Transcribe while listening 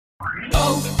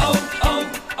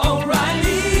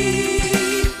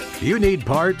O'Reilly! You need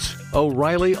parts?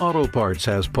 O'Reilly Auto Parts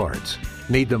has parts.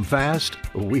 Need them fast?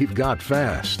 We've got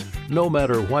fast. No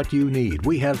matter what you need,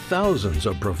 we have thousands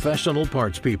of professional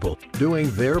parts people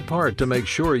doing their part to make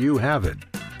sure you have it.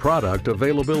 Product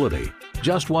availability.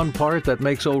 Just one part that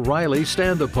makes O'Reilly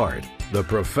stand apart. The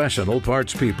professional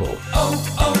parts people.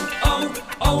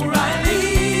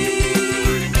 O'Reilly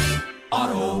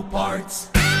Auto Parts.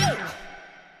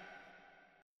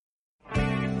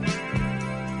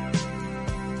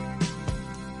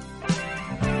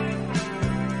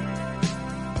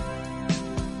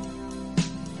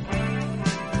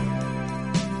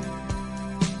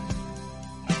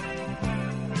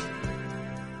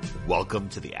 Welcome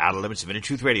to the Outer Limits of Inner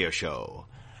Truth Radio Show.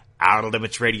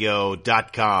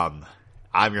 OuterLimitsRadio.com.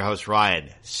 I'm your host, Ryan.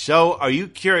 So, are you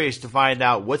curious to find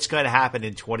out what's going to happen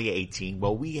in 2018?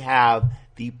 Well, we have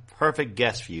the perfect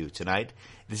guest for you tonight.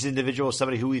 This individual is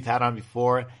somebody who we've had on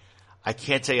before. I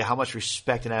can't tell you how much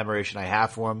respect and admiration I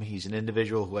have for him. He's an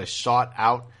individual who I sought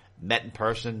out, met in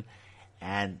person,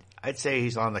 and I'd say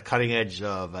he's on the cutting edge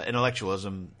of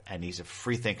intellectualism, and he's a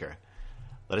free thinker.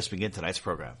 Let us begin tonight's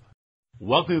program.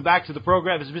 Welcome back to the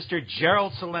program is Mr.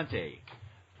 Gerald Celente,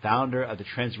 founder of the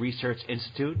Trends Research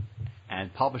Institute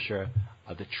and publisher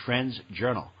of the Trends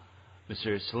Journal.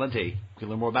 Mr. Celente, you can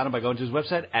learn more about him by going to his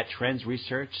website at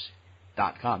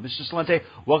trendsresearch.com. Mr. Celente,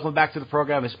 welcome back to the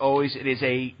program. As always, it is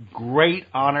a great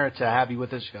honor to have you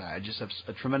with us. I just have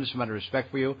a tremendous amount of respect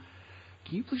for you.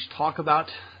 Can you please talk about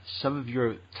some of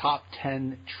your top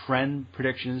 10 trend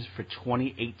predictions for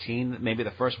 2018? Maybe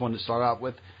the first one to start out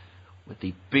with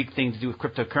the big thing to do with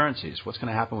cryptocurrencies. What's going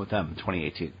to happen with them in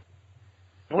 2018?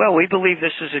 Well, we believe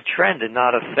this is a trend and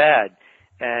not a fad.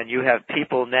 And you have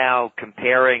people now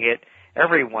comparing it.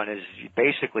 Everyone is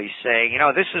basically saying,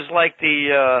 this is like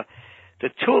the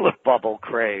tulip bubble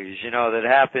craze, that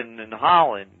happened in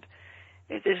Holland.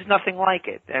 There's nothing like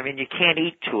it. I mean, you can't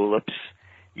eat tulips.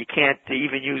 You can't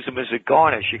even use them as a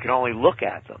garnish. You can only look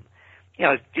at them.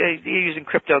 They're using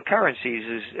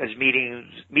cryptocurrencies as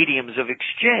mediums of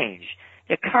exchange.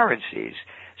 They're currencies.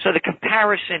 So the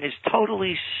comparison is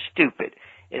totally stupid.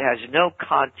 It has no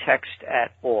context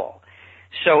at all.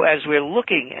 So as we're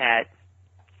looking at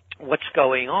what's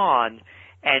going on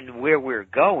and where we're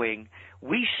going,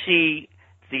 we see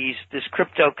this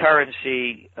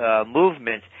cryptocurrency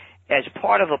movement as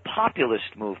part of a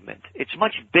populist movement. It's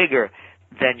much bigger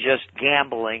than just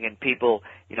gambling and people,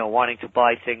 wanting to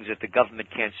buy things that the government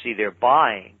can't see they're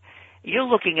buying. You're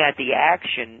looking at the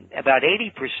action, about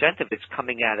 80% of it's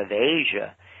coming out of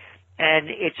Asia. And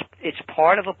it's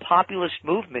part of a populist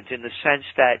movement in the sense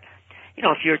that,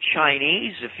 if you're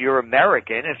Chinese, if you're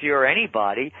American, if you're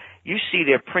anybody, you see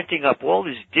they're printing up all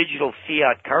this digital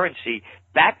fiat currency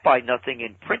backed by nothing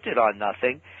and printed on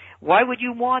nothing. Why would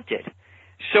you want it?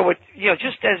 So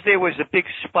just as there was a big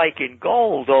spike in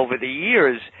gold over the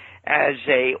years as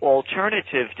a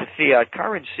alternative to fiat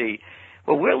currency,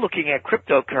 well, we're looking at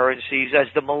cryptocurrencies as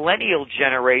the millennial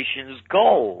generation's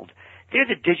gold. They're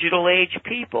the digital age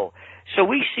people. So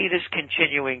we see this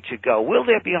continuing to go. Will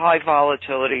there be high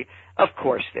volatility? Of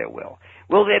course there will.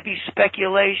 Will there be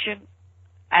speculation?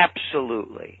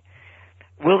 Absolutely.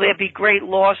 Will there be great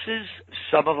losses?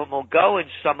 Some of them will go and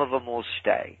some of them will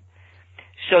stay.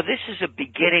 So this is a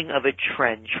beginning of a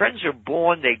trend. Trends are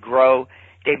born, they grow,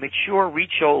 they mature,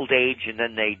 reach old age, and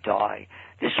then they die.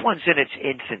 This one's in its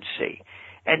infancy.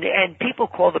 And people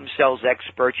call themselves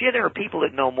experts. Yeah, there are people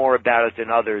that know more about it than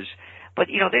others. But,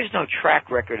 there's no track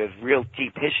record of real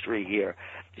deep history here.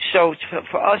 So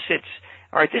for us, it's,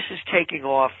 all right, this is taking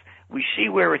off. We see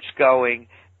where it's going,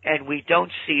 and we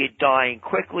don't see it dying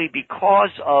quickly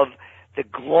because of the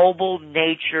global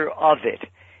nature of it.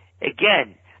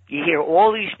 Again, you hear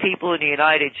all these people in the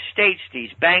United States,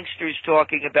 these banksters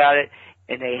talking about it,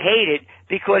 and they hate it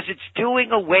because it's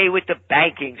doing away with the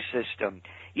banking system.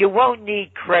 You won't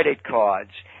need credit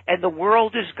cards, and the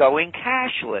world is going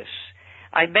cashless.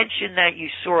 I mentioned that you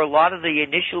saw a lot of the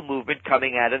initial movement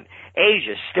coming out of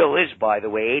Asia, still is, by the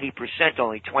way, 80%,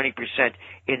 only 20%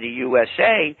 in the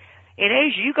USA. In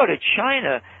Asia, you go to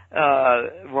China,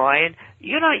 Ryan,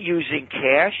 you're not using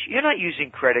cash, you're not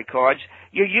using credit cards,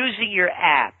 you're using your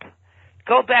app.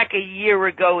 Go back a year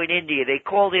ago in India, they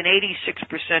called in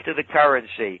 86% of the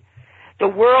currency. The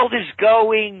world is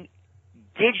going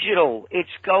digital. It's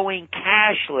going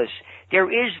cashless. There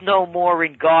is no more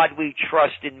in God we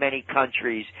trust in many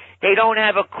countries. They don't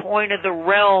have a coin of the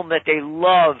realm that they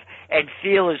love and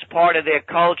feel is part of their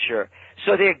culture.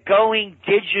 So they're going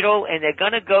digital, and they're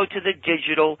going to go to the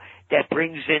digital that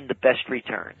brings in the best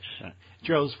returns.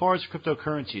 Gerald, as far as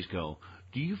cryptocurrencies go,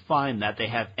 do you find that they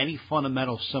have any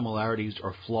fundamental similarities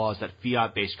or flaws that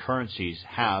fiat-based currencies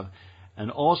have?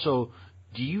 And also,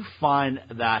 do you find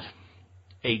that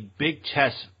a big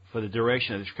test for the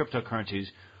duration of these cryptocurrencies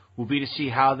will be to see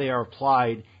how they are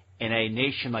applied in a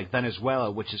nation like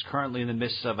Venezuela, which is currently in the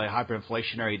midst of a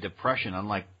hyperinflationary depression,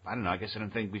 unlike, I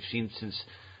don't think we've seen since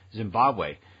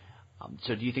Zimbabwe.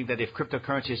 So do you think that if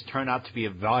cryptocurrencies turn out to be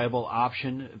a valuable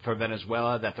option for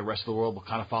Venezuela, that the rest of the world will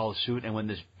kind of follow suit, and when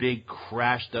this big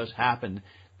crash does happen,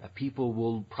 that people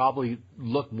will probably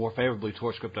look more favorably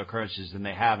towards cryptocurrencies than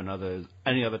they have in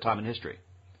any other time in history?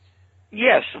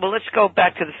 Yes. Well, let's go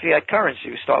back to the fiat currency.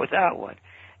 We'll start with that one.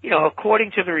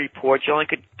 According to the report, you only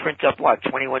could print up,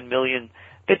 21 million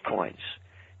bitcoins.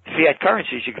 Fiat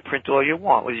currencies, you can print all you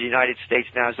want. The United States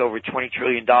now is over $20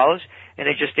 trillion, and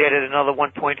they just added another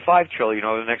 $1.5 trillion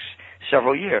over the next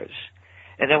several years.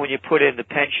 And then when you put in the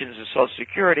pensions and Social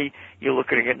Security, you're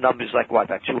looking at numbers like,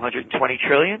 about 220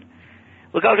 trillion?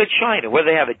 Look out at China, where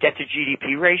they have a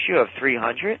debt-to-GDP ratio of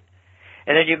 300.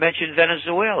 And then you mentioned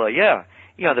Venezuela, yeah.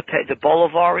 The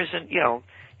bolivar isn't, you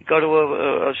go to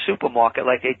a supermarket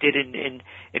like they did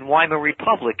in Weimar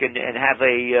Republic and have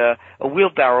a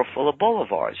wheelbarrow full of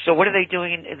bolivars. So what are they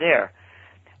doing in there?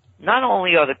 Not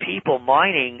only are the people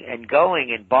mining and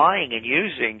going and buying and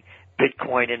using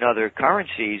Bitcoin and other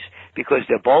currencies because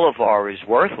their bolivar is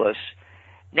worthless,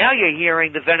 now you're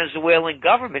hearing the Venezuelan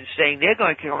government saying they're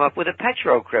going to come up with a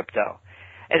petro crypto.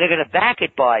 And they're going to back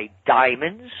it by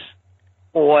diamonds,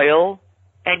 oil,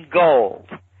 and gold.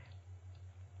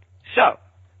 So,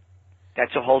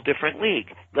 that's a whole different league.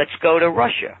 Let's go to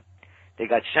Russia. They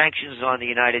got sanctions on the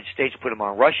United States, put them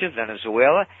on Russia,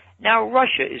 Venezuela. Now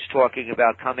Russia is talking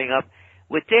about coming up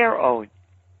with their own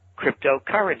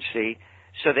cryptocurrency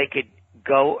so they could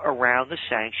go around the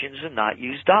sanctions and not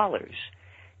use dollars.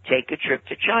 Take a trip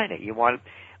to China. You want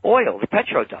oil, the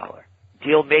petrodollar.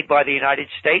 Deal made by the United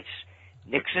States,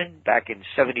 Nixon back in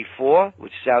 74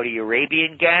 with Saudi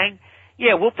Arabian gang.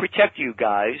 Yeah, we'll protect you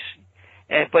guys.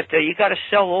 But you got to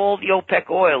sell all the OPEC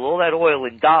oil, all that oil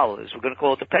in dollars. We're going to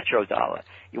call it the petrodollar.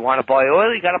 You want to buy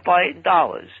oil, you got to buy it in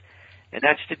dollars. And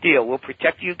that's the deal. We'll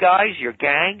protect you guys, your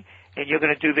gang, and you're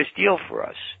going to do this deal for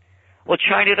us. Well,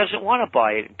 China doesn't want to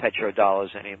buy it in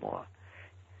petrodollars anymore.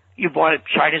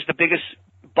 China's the biggest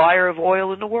buyer of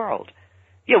oil in the world.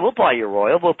 Yeah, we'll buy your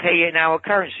oil. We'll pay you in our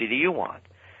currency, the yuan.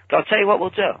 But I'll tell you what we'll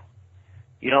do.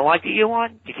 You don't like the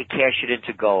yuan? You can cash it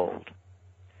into gold.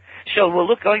 So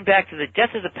going back to the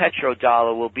death of the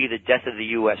petrodollar will be the death of the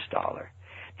U.S. dollar.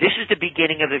 This is the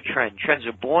beginning of the trend. Trends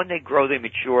are born, they grow, they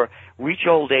mature, reach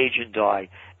old age and die.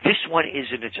 This one is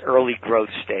in its early growth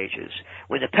stages.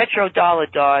 When the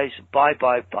petrodollar dies,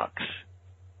 bye-bye bucks.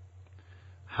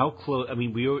 How close,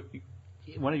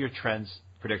 one of your trends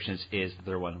predictions is the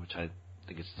third one, which I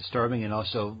think is disturbing and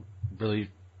also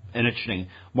really interesting.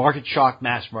 Market shock,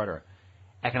 mass murder,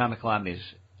 economic calamities,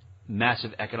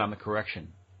 massive economic correction.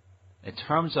 In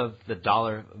terms of the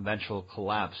dollar eventual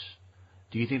collapse,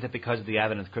 do you think that because of the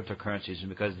advent of cryptocurrencies and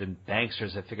because the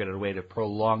banksters have figured out a way to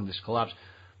prolong this collapse,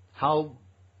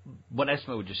 what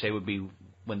estimate would you say would be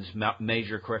when this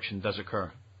major correction does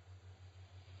occur?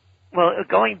 Well,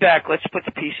 going back, let's put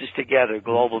the pieces together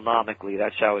globalnomically.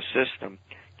 That's our system.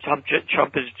 Trump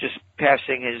is just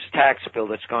passing his tax bill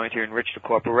that's going to enrich the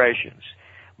corporations.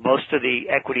 Most of the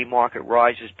equity market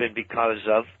rise has been because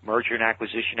of merger and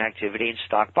acquisition activity and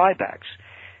stock buybacks.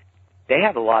 They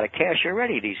have a lot of cash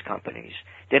already, these companies.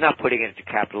 They're not putting it into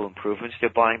capital improvements.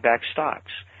 They're buying back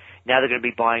stocks. Now they're going to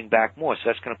be buying back more, so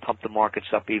that's going to pump the markets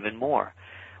up even more.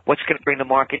 What's going to bring the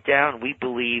market down? We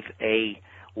believe a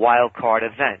wild card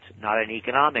event, not an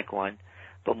economic one,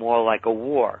 but more like a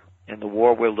war. And the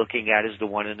war we're looking at is the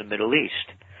one in the Middle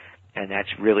East. And that's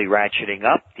really ratcheting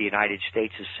up. The United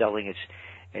States is selling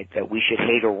that we should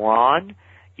hate Iran.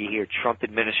 You hear Trump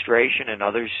administration and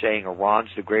others saying Iran's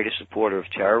the greatest supporter of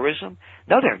terrorism.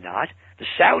 No, they're not. The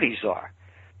Saudis are.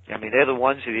 They're the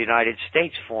ones who the United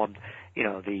States formed,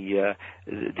 the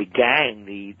gang,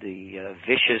 the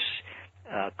vicious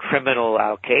criminal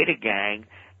Al-Qaeda gang,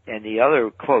 and the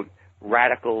other, quote,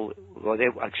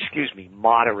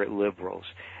 moderate liberals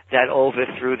that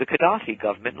overthrew the Gaddafi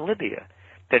government in Libya.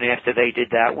 Then after they did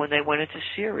that one, they went into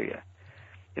Syria.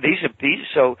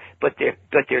 But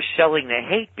they're selling the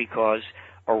hate because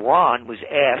Iran was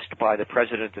asked by the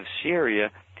president of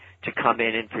Syria to come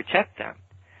in and protect them,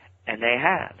 and they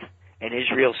have. And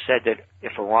Israel said that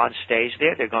if Iran stays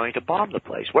there, they're going to bomb the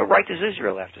place. What right does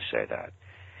Israel have to say that?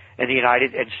 And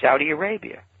Saudi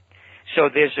Arabia. So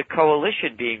there's a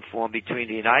coalition being formed between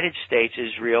the United States,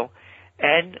 Israel,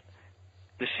 and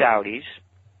the Saudis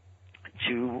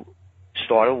to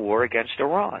start a war against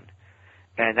Iran.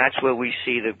 And that's where we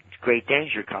see the great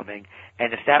danger coming.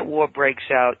 And if that war breaks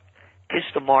out, kiss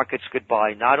the markets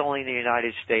goodbye, not only in the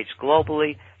United States,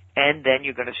 globally, and then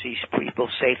you're going to see people,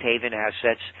 safe haven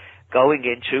assets, going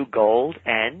into gold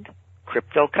and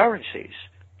cryptocurrencies.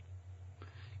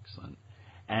 Excellent.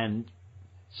 And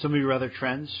some of your other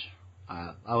trends,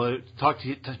 I will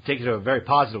take you to a very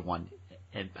positive one.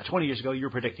 And 20 years ago, you were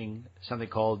predicting something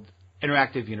called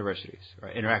interactive universities, or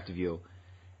Interactive U,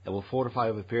 that will fortify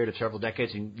over a period of several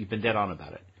decades, and you've been dead on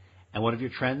about it. And one of your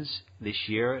trends this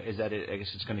year is that I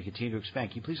guess it's going to continue to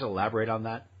expand. Can you please elaborate on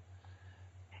that?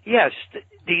 Yes.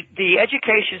 The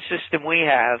education system we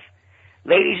have,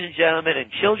 ladies and gentlemen,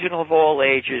 and children of all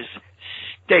ages,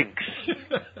 stinks.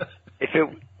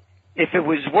 If it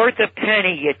was worth a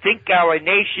penny, you'd think our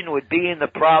nation would be in the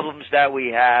problems that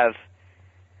we have.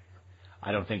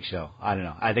 I don't think so. I don't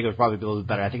know. I think it would probably be a little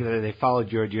better. I think that if they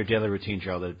followed your daily routine,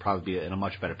 Joe, they'd probably be in a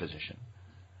much better position.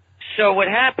 So what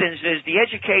happens is the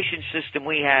education system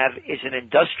we have is an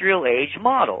industrial age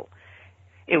model.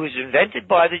 It was invented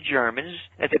by the Germans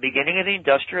at the beginning of the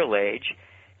industrial age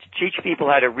to teach people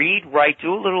how to read, write,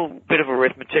 do a little bit of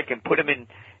arithmetic, and put them in,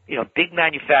 big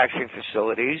manufacturing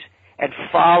facilities and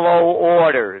follow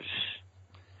orders.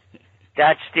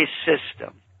 That's this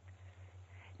system.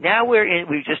 Now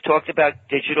we've just talked about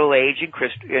digital age and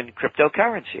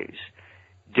cryptocurrencies.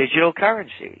 Digital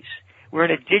currencies. We're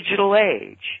in a digital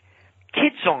age.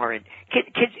 Kids aren't.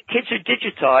 Kids are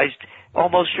digitized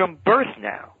almost from birth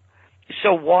now.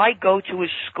 So why go to a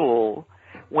school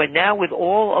when now with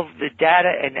all of the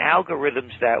data and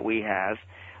algorithms that we have,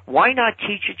 why not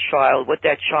teach a child what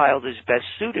that child is best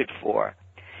suited for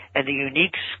and the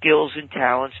unique skills and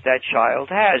talents that child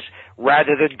has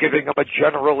rather than giving them a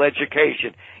general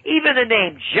education? Even the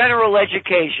name general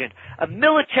education, a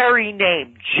military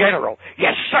name, general.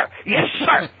 Yes, sir. Yes,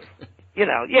 sir.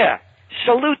 Yeah.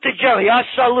 Salute the general. I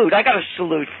salute. I got a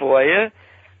salute for you.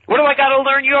 What do I got to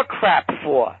learn your crap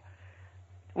for?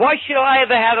 Why should I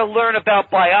ever have to learn about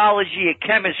biology or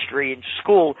chemistry in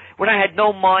school when I had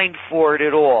no mind for it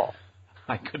at all?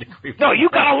 I could agree with No, you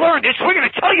got to learn this. We're going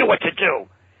to tell you what to do.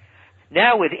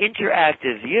 Now with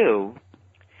Interactive U,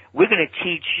 we're going to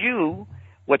teach you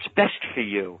what's best for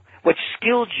you, what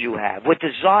skills you have, what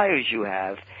desires you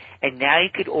have, and now you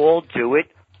could all do it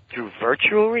through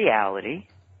virtual reality.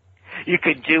 You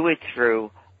can do it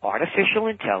through artificial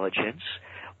intelligence.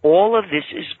 All of this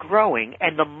is growing,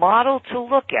 and the model to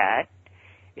look at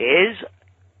is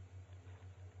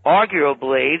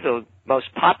arguably the most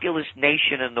populous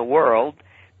nation in the world.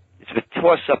 It's a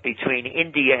toss-up between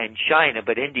India and China,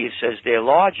 but India says they're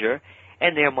larger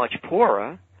and they're much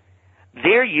poorer.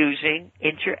 They're using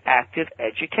interactive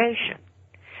education.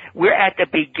 We're at the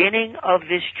beginning of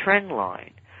this trend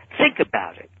line. Think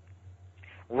about it.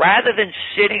 Rather than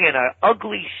sitting in an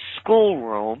ugly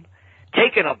schoolroom,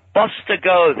 taking a bus to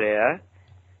go there,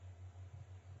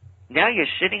 now you're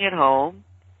sitting at home,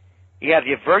 you have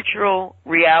your virtual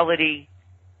reality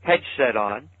headset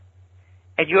on,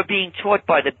 and you're being taught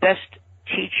by the best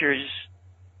teachers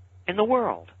in the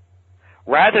world,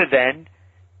 rather than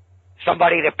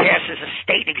somebody that passes a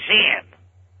state exam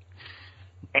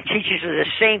and teaches us the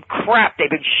same crap they've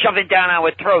been shoving down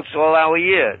our throats all our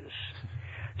years.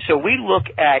 So we look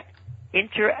at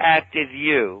Interactive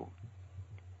U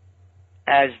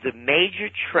as the major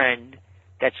trend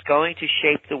that's going to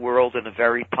shape the world in a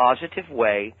very positive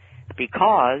way,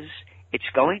 because it's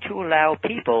going to allow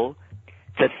people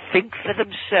to think for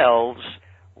themselves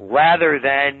rather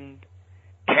than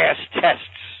pass tests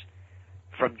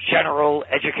from general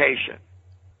education.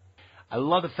 I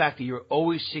love the fact that you're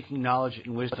always seeking knowledge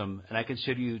and wisdom, and I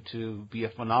consider you to be a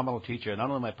phenomenal teacher, not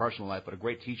only in my personal life, but a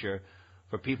great teacher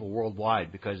for people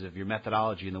worldwide because of your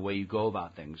methodology and the way you go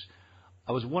about things.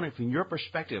 I was wondering, from your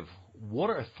perspective, what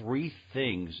are 3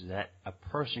 things that a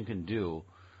person can do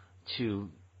to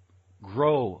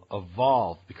grow,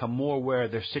 evolve, become more aware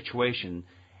of their situation,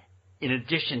 in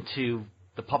addition to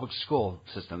the public school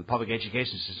system, the public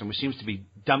education system, which seems to be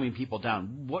dumbing people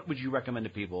down? What would you recommend to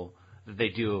people that they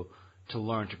do to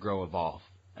learn, to grow, evolve,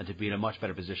 and to be in a much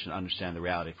better position to understand the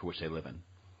reality for which they live in?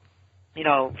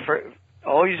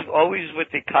 Always with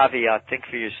the caveat, think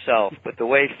for yourself. But the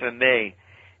way for me,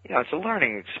 it's a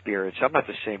learning experience. I'm not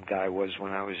the same guy I was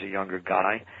when I was a younger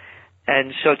guy.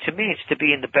 And so to me, it's to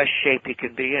be in the best shape you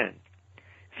can be in.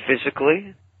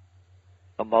 Physically,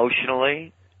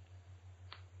 emotionally,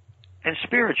 and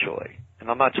spiritually. And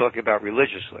I'm not talking about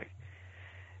religiously.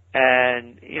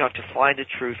 And, to find the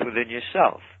truth within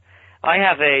yourself. I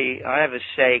have a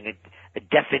saying, a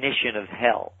definition of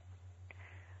hell.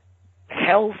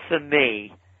 Hell for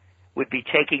me would be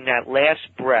taking that last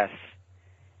breath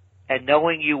and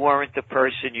knowing you weren't the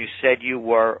person you said you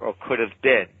were or could have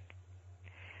been.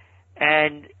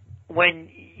 And when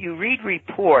you read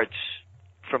reports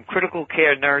from critical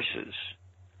care nurses,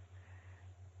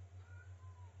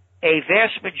 a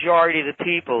vast majority of the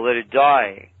people that are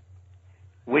dying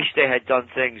wish they had done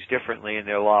things differently in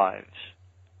their lives.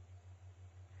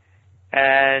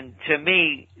 And to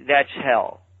me, that's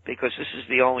hell, because this is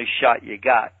the only shot you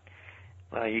got.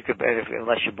 Well, you could,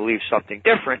 unless you believe something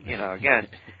different, again.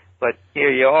 But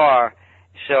here you are.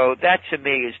 So that to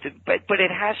me is but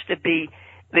it has to be,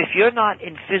 if you're not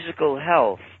in physical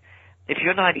health, if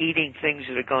you're not eating things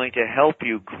that are going to help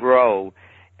you grow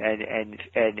and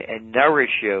nourish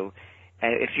you,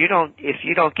 and if you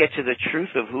don't get to the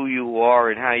truth of who you are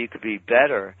and how you could be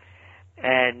better,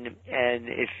 and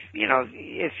if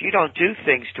you don't do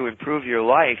things to improve your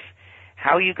life,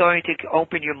 how are you going to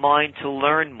open your mind to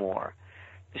learn more?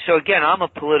 So again, I'm a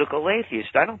political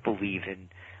atheist. I don't believe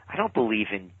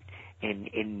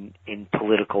in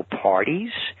political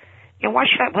parties. Why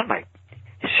should I? What am I,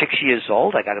 6 years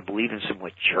old? I got to believe in some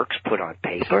what jerks put on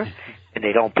paper, and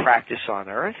they don't practice on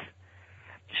earth.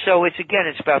 So it's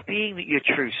about being your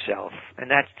true self, and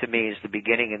that to me is the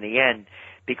beginning and the end.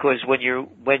 Because when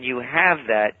you have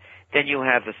that, then you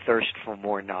have the thirst for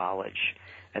more knowledge,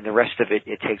 and the rest of it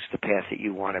takes the path that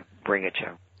you want to bring it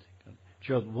to.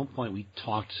 Gerald, at one point we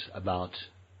talked about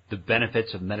the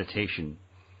benefits of meditation,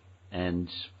 and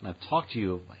I've talked to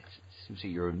you. It seems that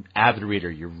you're an avid reader.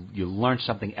 You learn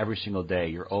something every single day.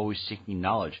 You're always seeking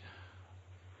knowledge.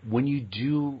 When you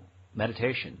do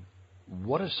meditation,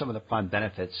 what are some of the prime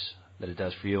benefits that it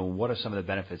does for you, and what are some of the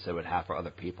benefits that it would have for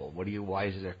other people? Why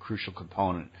is it a crucial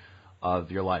component of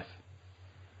your life?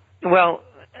 Well,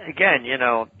 again,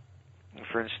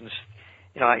 for instance,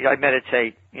 I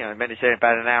meditate. I meditate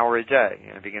about an hour a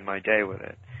day. I begin my day with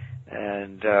it,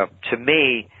 and to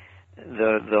me,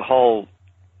 the whole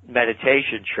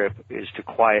meditation trip is to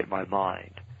quiet my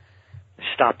mind,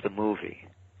 stop the movie,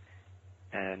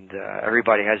 and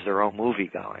everybody has their own movie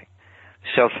going.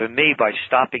 So for me, by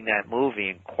stopping that movie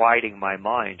and quieting my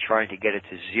mind, trying to get it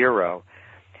to zero,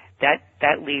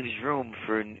 that leaves room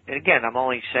for, and again, I'm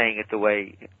only saying it the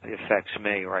way it affects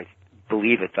me, or I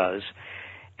believe it does,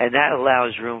 and that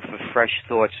allows room for fresh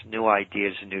thoughts, new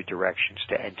ideas, and new directions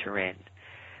to enter in.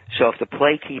 So if the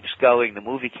play keeps going, the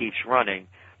movie keeps running,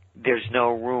 there's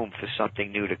no room for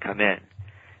something new to come in,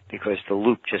 because the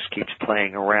loop just keeps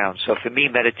playing around. So for me,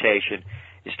 meditation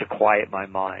is to quiet my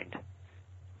mind.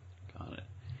 Got it.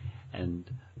 And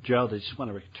Gerald, I just want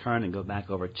to return and go back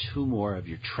over two more of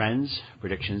your trends,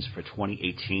 predictions for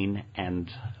 2018. And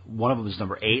one of them is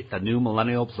number 8, the new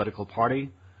millennial political party.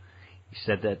 You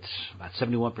said that about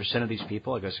 71% of these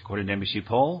people, I guess according to NBC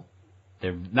poll,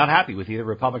 they're not happy with either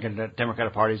Republican or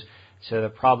Democratic parties, so they're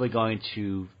probably going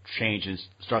to change and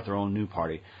start their own new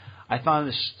party. I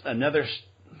found another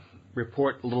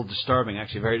report a little disturbing,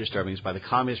 actually very disturbing. It's by the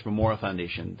Communist Memorial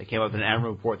Foundation. They came up with an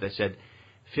annual report that said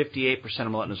 44%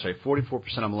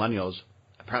 of millennials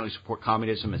apparently support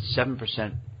communism, and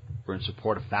 7% were in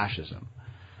support of fascism.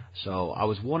 So I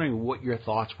was wondering what your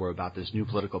thoughts were about this new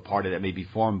political party that may be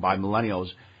formed by millennials,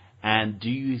 and do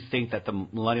you think that the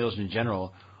millennials in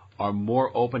general are more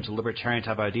open to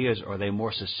libertarian-type ideas, or are they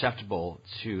more susceptible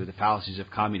to the fallacies of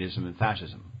communism and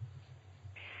fascism?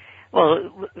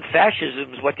 Well,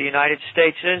 fascism is what the United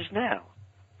States is now.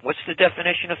 What's the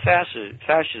definition of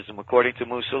fascism according to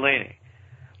Mussolini?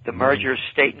 The merger of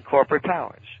state and corporate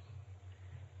powers.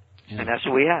 Yeah. And that's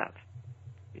what we have.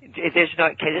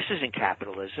 This isn't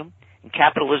capitalism. In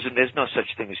capitalism, there's no such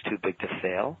thing as too big to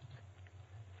fail.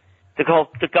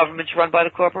 The government's run by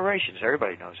the corporations.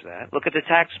 Everybody knows that. Look at the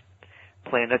tax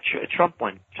plan that Trump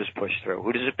just pushed through.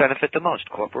 Who does it benefit the most?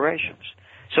 Corporations.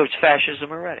 So it's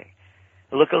fascism already.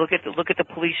 Look at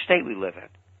the police state we live in.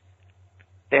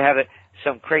 They have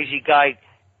some crazy guy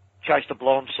tries to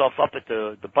blow himself up at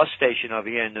the bus station over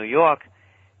here in New York,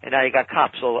 and now you got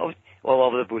cops all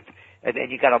over the booth. And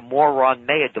then you got a moron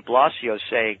mayor, de Blasio,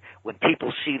 saying when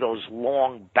people see those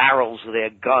long barrels of their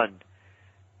gun,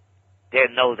 they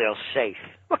know they're safe.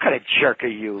 What kind of jerk are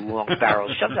you, long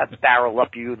barrels? Shove that barrel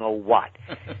up you know what.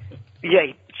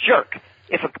 Yeah, jerk.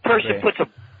 If a person puts a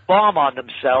bomb on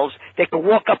themselves, they can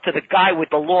walk up to the guy with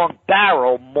the long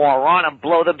barrel, moron, and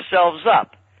blow themselves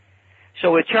up.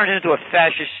 So it turned into a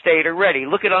fascist state already.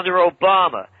 Look at under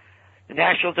Obama, the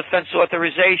National Defense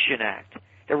Authorization Act.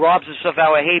 It robs us of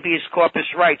our habeas corpus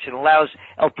rights and allows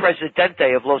El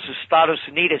Presidente of Los Estados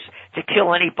Unidos to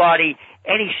kill anybody,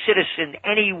 any citizen,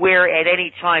 anywhere, at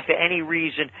any time, for any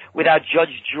reason, without judge,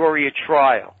 jury, or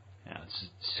trial. Yeah, it's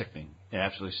sickening. Yeah,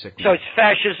 absolutely sickening. So it's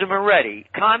fascism already.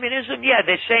 Communism, yeah,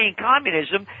 they're saying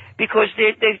communism because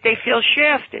they feel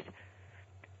shafted.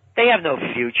 They have no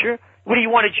future. What do you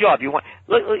want a job?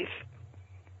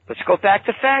 Let's go back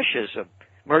to fascism.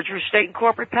 Merger of state and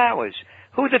corporate powers.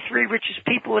 Who are the three richest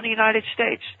people in the United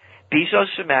States? Bezos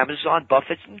from Amazon,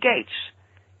 Buffett, and Gates.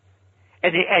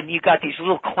 And you got these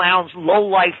little clowns,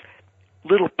 low-life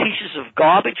little pieces of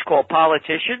garbage called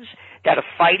politicians that are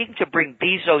fighting to bring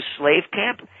Bezos' slave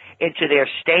camp into their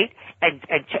state and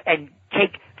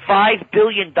take $5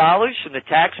 billion from the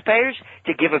taxpayers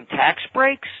to give them tax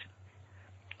breaks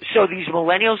so these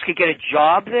millennials could get a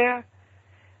job there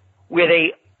where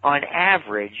they, on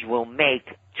average, will make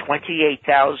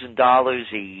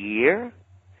 $28,000 a year.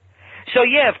 So,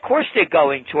 yeah, of course they're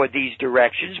going toward these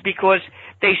directions because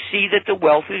they see that the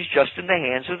wealth is just in the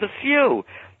hands of the few.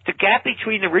 The gap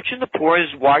between the rich and the poor is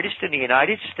widest in the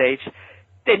United States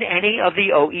than any of the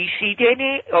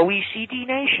OECD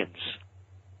nations.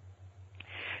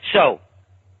 So,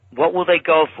 what will they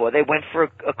go for? They went for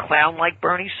a clown like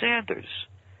Bernie Sanders.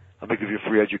 I'm going to give you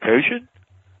free education.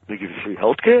 I'm going to give you free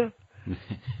health care.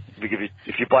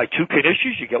 If you buy 2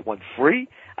 knishes, you get 1 free.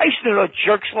 I used to know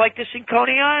jerks like this in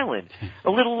Coney Island. A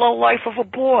little lowlife of a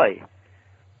boy.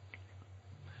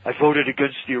 I voted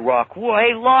against the Iraq War.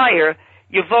 Hey, liar,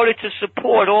 you voted to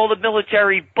support all the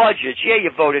military budgets. Yeah, you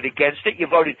voted against it. You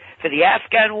voted for the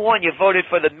Afghan war, and you voted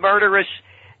for the murderous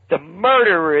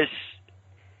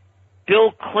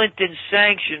Bill Clinton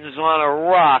sanctions on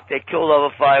Iraq that killed over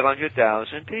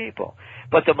 500,000 people.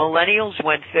 But the millennials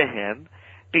went for him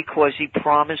because he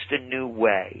promised a new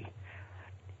way.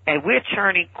 And we're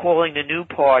calling the new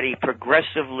party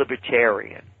Progressive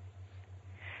Libertarian.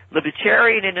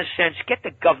 Libertarian in a sense, get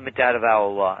the government out of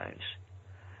our lives.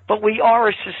 But we are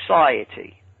a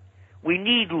society. We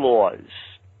need laws,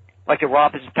 like the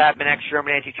Robbins-Patman Act,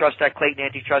 Sherman Antitrust Act, Clayton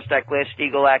Antitrust Act,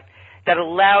 Glass-Steagall Act, that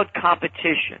allowed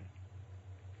competition.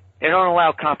 They don't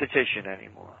allow competition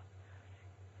anymore.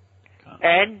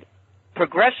 And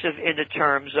progressive in the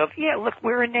terms of, yeah, look,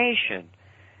 we're a nation.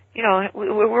 You know,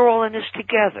 we're all in this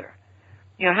together.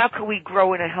 You know, how can we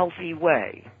grow in a healthy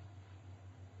way?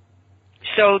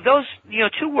 So those,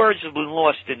 2 words have been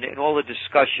lost in all the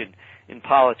discussion in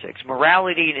politics: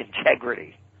 morality and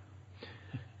integrity.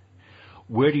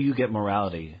 Where do you get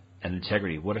morality and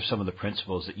integrity? What are some of the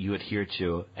principles that you adhere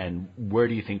to, and where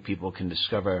do you think people can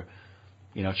discover,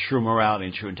 true morality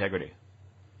and true integrity?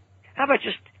 How about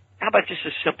just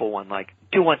a simple one, like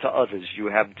do unto others you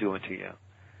have them do unto you?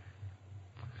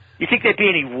 You think there'd be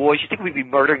any wars? You think we'd be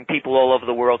murdering people all over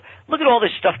the world? Look at all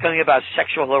this stuff coming about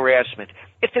sexual harassment.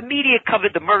 If the media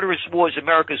covered the murderous wars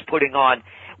America's putting on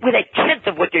with 1/10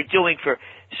 of what they're doing for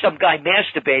some guy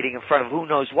masturbating in front of who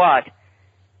knows what,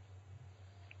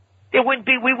 we wouldn't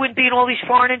be in all these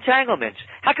foreign entanglements.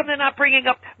 How come they're not bringing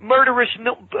up murderous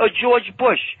George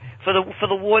Bush for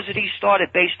the wars that he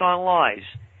started based on lies?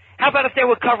 How about if they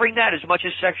were covering that as much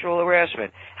as sexual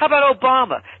harassment? How about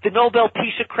Obama, the Nobel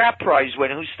Peace of Crap Prize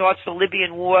winner who starts the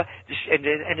Libyan war and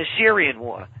the Syrian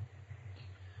war?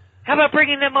 How about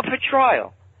bringing them up for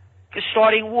trial for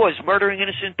starting wars, murdering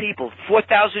innocent people?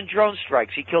 4,000 drone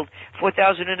strikes. He killed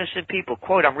 4,000 innocent people.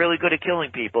 Quote, I'm really good at killing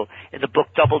people. In the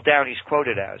book Double Down, he's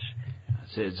quoted as.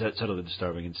 It's totally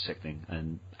disturbing and sickening.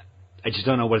 And I just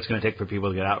don't know what it's going to take for people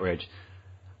to get outraged.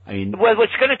 I mean, well,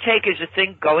 what's going to take is a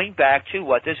thing going back to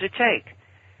what does it take?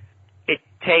 It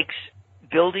takes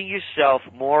building yourself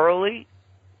morally,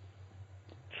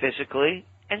 physically,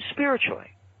 and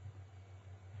spiritually.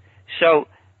 So,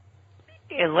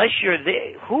 unless you're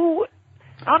there,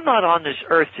 I'm not on this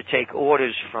earth to take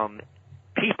orders from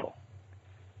people.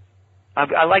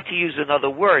 I like to use another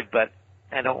word, but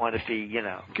I don't want to be,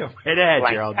 Go right ahead,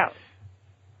 Gerald. Out.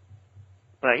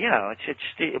 But,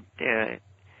 it's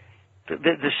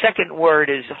the second word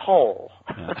is whole.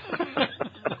 Yeah.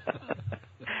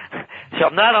 So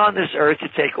I'm not on this earth to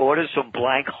take orders from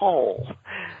blank hole.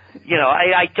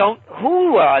 I don't,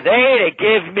 who are they to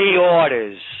give me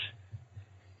orders?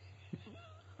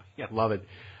 Yeah, love it.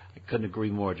 I couldn't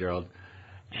agree more, Gerald.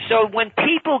 So when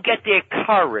people get their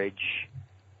courage,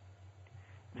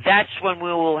 that's when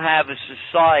we will have a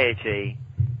society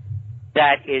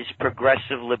that is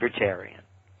progressive libertarian.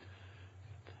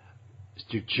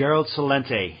 Mr. Gerald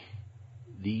Celente,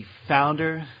 the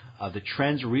founder of the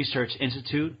Trends Research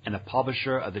Institute and the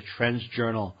publisher of the Trends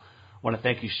Journal. I want to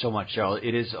thank you so much, Gerald.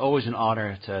 It is always an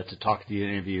honor to talk to you,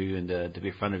 interview you, and to be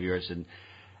a friend of yours. And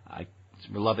I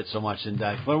love it so much. And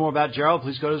if you want more about Gerald,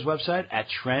 please go to his website at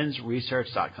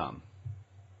trendsresearch.com.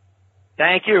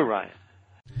 Thank you, Ryan.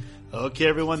 Okay,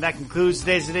 everyone, that concludes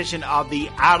today's edition of the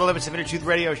Outer Limits of Inner Truth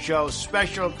Radio Show.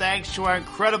 Special thanks to our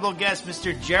incredible guest,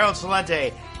 Mr. Gerald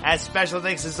Celente, and special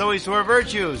thanks, as always, to our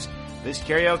virtues, Miss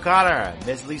Carrie O'Connor,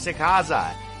 Miss Lisa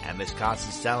Kaza, and Miss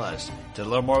Constance Stellas. To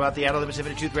learn more about the Outer Limits of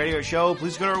Inner Truth Radio Show,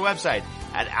 please go to our website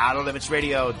at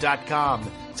OuterLimitsRadio.com.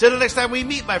 Till the next time we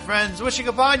meet, my friends, wishing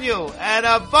upon you an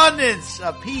abundance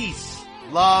of peace,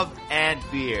 love, and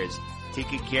fears. Take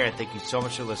good care, and thank you so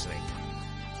much for listening.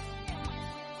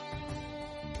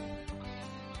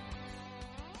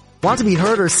 Want to be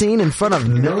heard or seen in front of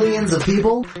millions of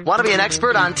people? Want to be an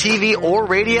expert on TV or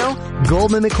radio?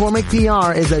 Goldman McCormick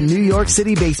PR is a New York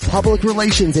City-based public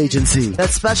relations agency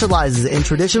that specializes in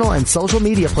traditional and social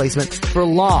media placement for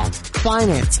law,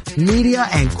 finance, media,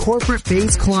 and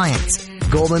corporate-based clients.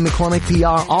 Goldman McCormick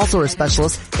PR also are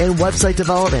specialists in website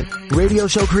development, radio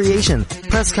show creation,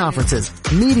 press conferences,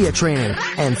 media training,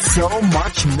 and so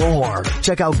much more.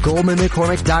 Check out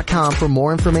GoldmanMcCormick.com for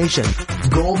more information.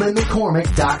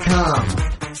 GoldmanMcCormick.com.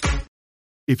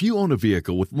 If you own a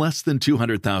vehicle with less than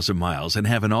 200,000 miles and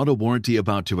have an auto warranty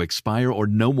about to expire or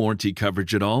no warranty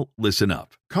coverage at all, listen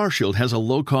up. CarShield has a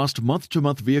low-cost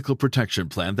month-to-month vehicle protection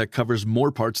plan that covers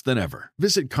more parts than ever.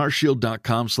 Visit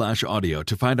carshield.com/audio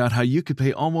to find out how you could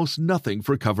pay almost nothing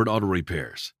for covered auto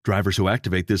repairs. Drivers who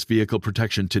activate this vehicle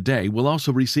protection today will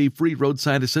also receive free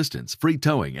roadside assistance, free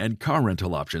towing, and car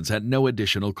rental options at no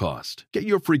additional cost. Get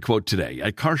your free quote today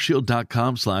at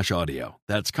carshield.com/audio.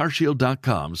 That's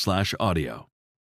carshield.com/audio.